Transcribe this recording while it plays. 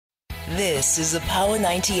This is a Power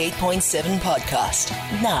 98.7 podcast.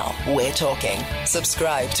 Now we're talking.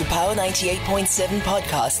 Subscribe to Power 98.7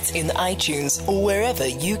 podcasts in iTunes or wherever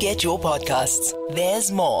you get your podcasts.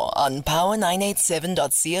 There's more on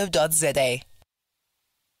power987.co.za.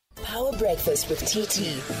 Power Breakfast with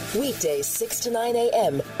TT. Weekdays 6 to 9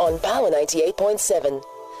 a.m. on Power 98.7.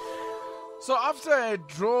 So after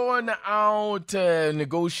drawn-out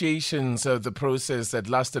negotiations of the process that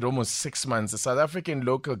lasted almost 6 months, the South African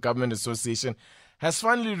Local Government Association has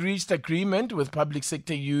finally reached agreement with public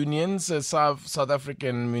sector unions, South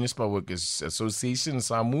African Municipal Workers Association,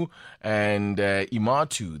 SAMU, and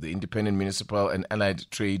IMATU, the Independent Municipal and Allied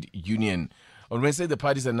Trade Union. On Wednesday, the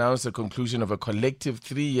parties announced the conclusion of a collective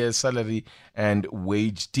 3-year salary and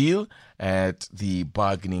wage deal at the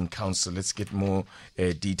Bargaining Council. Let's get more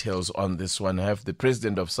details on this one. I have the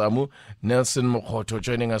president of SAMU, Nelson Mokhoto,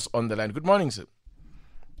 joining us on the line. Good morning, sir.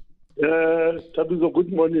 Tabizo,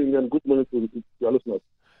 good morning, and good morning to the listeners.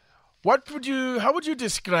 How would you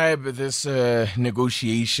describe this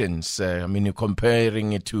negotiations?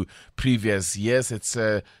 Comparing it to previous years, it's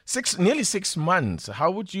nearly 6 months. How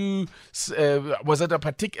would you, was it a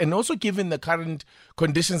particular, and also given the current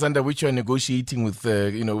conditions under which you're negotiating with,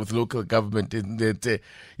 with local government, in that, the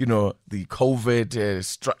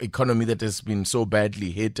COVID economy that has been so badly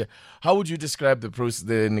hit, how would you describe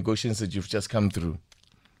the negotiations that you've just come through?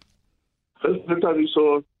 First,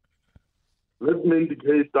 let me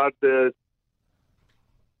indicate that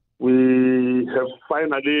we have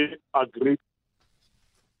finally agreed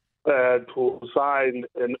to sign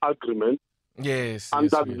an agreement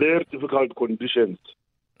under very difficult conditions.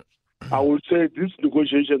 I would say these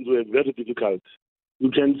negotiations were very difficult.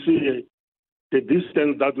 You can see the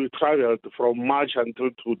distance that we traveled from March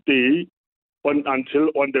until today,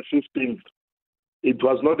 until on the 15th. It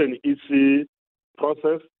was not an easy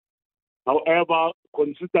process. However,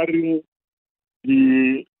 considering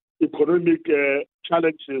the economic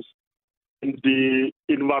challenges and the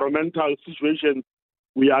environmental situation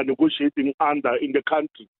we are negotiating under in the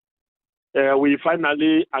country, we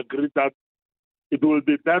finally agreed that it will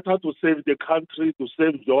be better to save the country, to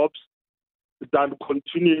save jobs, than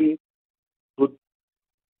continuing to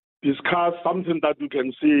discuss something that you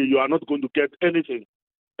can see you are not going to get anything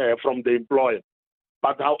from the employer.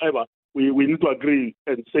 But however, we need to agree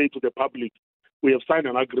and say to the public, we have signed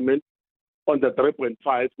an agreement on the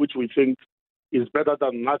 3.5, which we think is better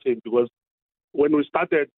than nothing, because when we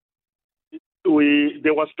started,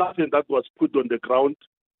 there was nothing that was put on the ground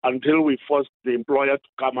until we forced the employer to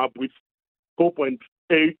come up with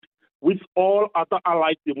 4.8, with all other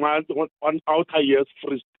allied demands on outer years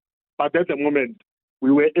freezed. But at the moment,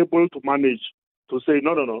 we were able to manage to say,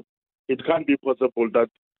 no, it can't be possible that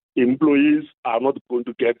employees are not going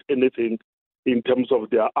to get anything in terms of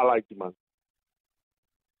their allied demands.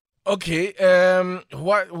 Okay,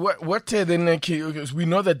 what then? We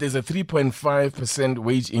know that there's a 3.5%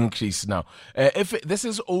 wage increase now. If this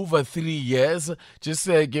is over 3 years, just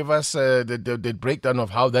give us the breakdown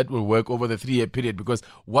of how that will work over the 3-year period, because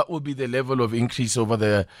what will be the level of increase over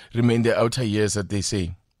the remainder outer years that they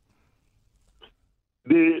say?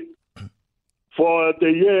 For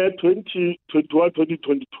the year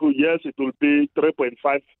 2021-2022, yes, it will be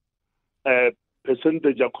 3.5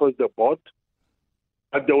 percentage across the board.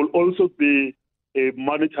 But there will also be a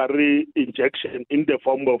monetary injection in the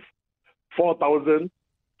form of 4,000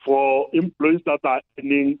 for employees that are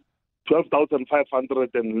earning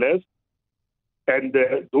 12,500 and less, and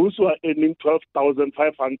those who are earning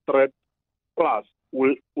 12,500 plus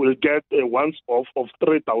will get a once-off of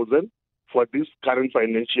 3,000 for this current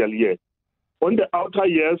financial year. On the outer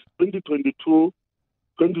years, 2022,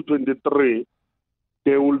 2023,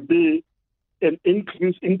 there will be an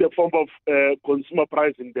increase in the form of consumer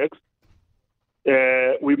price index.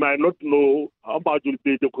 We might not know how much will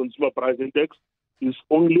be the consumer price index. It's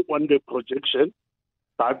only on the projection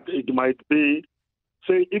that it might be,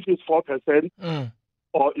 say, if it's 4%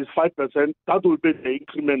 or it's 5%, that will be the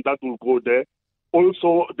increment that will go there.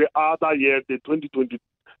 Also, the other year, the 2023,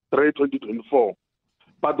 2024.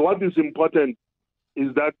 But what is important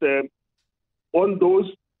is that on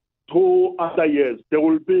those 2 other years, there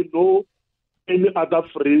will be no any other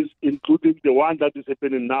freeze, including the one that is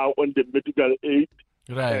happening now on the medical aid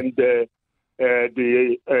and the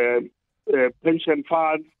pension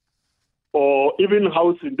fund, or even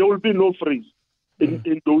housing. There will be no freeze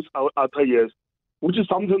in those other years, which is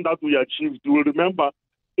something that we achieved. You will remember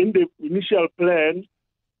in the initial plan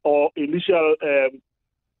or initial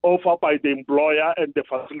offer by the employer and the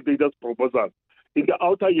facilitator's proposal, in the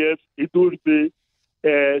outer years, it will be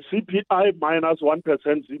CPI minus 1%,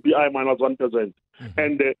 CPI minus 1%.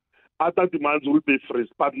 And other demands will be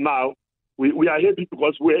freezed. But now we are happy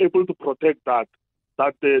because we are able to protect that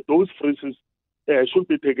those freezes should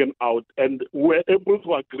be taken out, and we are able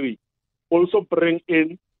to agree, also bring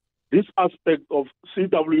in this aspect of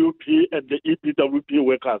CWP and the EPWP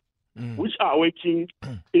workers, which are working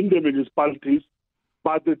in the municipalities,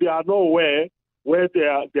 but they are nowhere where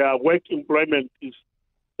their work employment is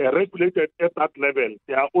regulated at that level.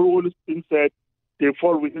 They are always inside, they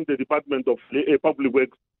fall within the Department of Public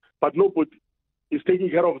Works, but nobody is taking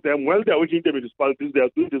care of them. While they are working in the municipalities, they are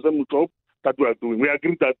doing the same job that we are doing. We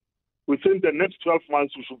agree that within the next 12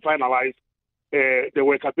 months, we should finalize the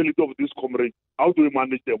workability of these comrades. How do we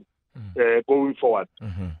manage them going forward?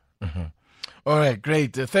 All right,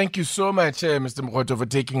 great. Thank you so much, Mr. Mokgoto, for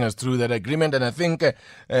taking us through that agreement. And I think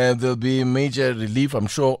there'll be major relief, I'm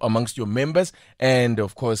sure, amongst your members and,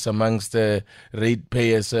 of course, amongst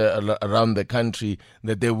ratepayers around the country,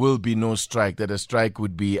 that there will be no strike, that a strike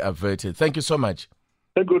would be averted. Thank you so much.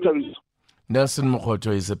 Thank you, Tavis. Nelson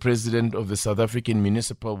Mokgoto is the president of the South African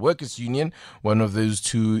Municipal Workers Union, one of those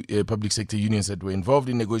two public sector unions that were involved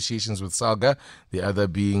in negotiations with Salga, the other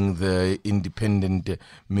being the Independent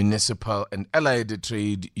Municipal and Allied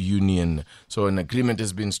Trade Union. So an agreement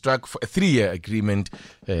has been struck for a 3-year agreement,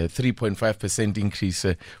 3.5% increase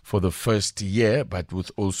for the first year, but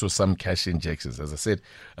with also some cash injections. As I said,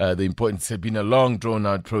 the importance has been a long,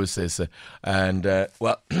 drawn-out process. And, the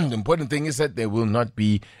important thing is that there will not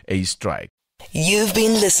be a strike. You've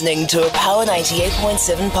been listening to a Power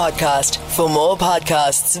 98.7 podcast. For more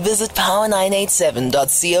podcasts, visit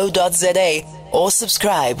power987.co.za or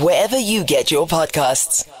subscribe wherever you get your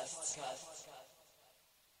podcasts.